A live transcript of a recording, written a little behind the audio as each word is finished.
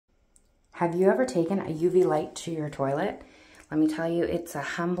Have you ever taken a UV light to your toilet? Let me tell you, it's a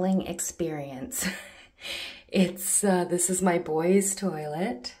humbling experience. This is my boy's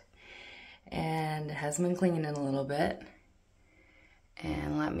toilet, and it hasn't been cleaned in a little bit.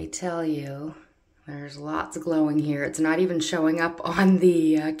 And let me tell you, there's lots glowing here. It's not even showing up on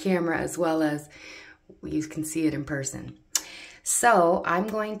the camera as well as you can see it in person. So I'm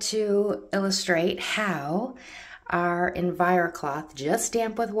going to illustrate how our Enviro cloth, just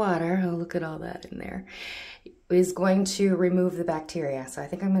damp with water, oh look at all that in there, is going to remove the bacteria. So I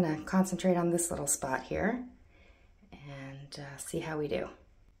think I'm going to concentrate on this little spot here and see how we do.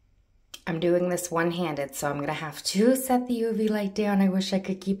 I'm doing this one-handed, so I'm going to have to set the UV light down. I wish I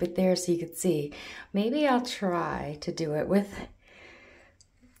could keep it there so you could see. Maybe I'll try to do it with,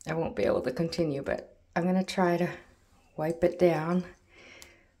 I won't be able to continue, but I'm going to try to wipe it down.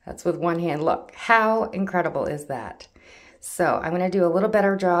 That's with one hand. Look, how incredible is that? So I'm going to do a little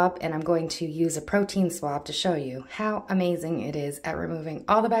better job, and I'm going to use a protein swab to show you how amazing it is at removing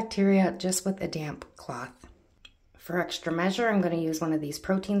all the bacteria just with a damp cloth. For extra measure, I'm going to use one of these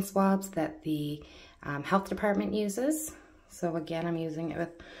protein swabs that the health department uses. So again, I'm using it with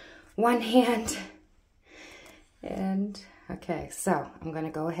one hand. And okay, so I'm going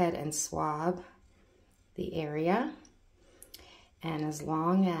to go ahead and swab the area. And as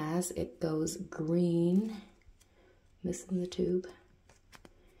long as it goes green, missing the tube,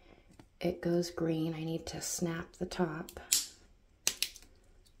 it goes green, I need to snap the top,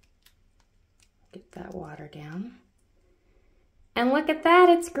 get that water down. And look at that,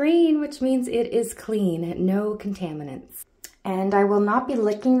 it's green, which means it is clean, no contaminants. And I will not be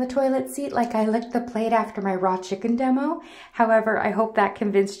licking the toilet seat like I licked the plate after my raw chicken demo. However, I hope that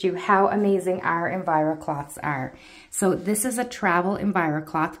convinced you how amazing our Enviro cloths are. So this is a travel Enviro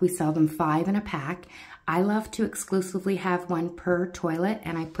cloth. We sell them 5 in a pack. I love to exclusively have one per toilet,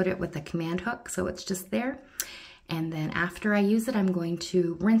 and I put it with a command hook, so it's just there. And then after I use it, I'm going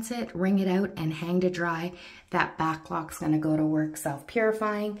to rinse it, wring it out, and hang to dry. That backlock's gonna go to work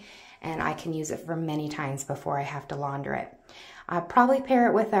self-purifying, and I can use it for many times before I have to launder it. I'll probably pair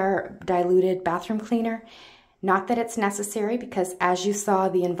it with our diluted bathroom cleaner. Not that it's necessary, because as you saw,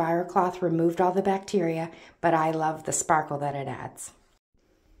 the Enviro cloth removed all the bacteria, but I love the sparkle that it adds.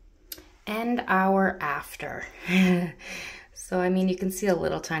 And our after. So, I mean, you can see a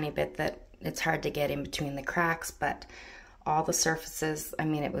little tiny bit that it's hard to get in between the cracks, but all the surfaces, I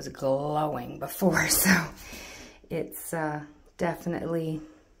mean, it was glowing before, so it's definitely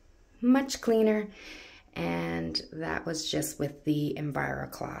much cleaner. And that was just with the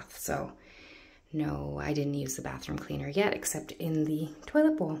Enviro cloth. So no, I didn't use the bathroom cleaner yet, except in the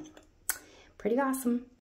toilet bowl. Pretty awesome.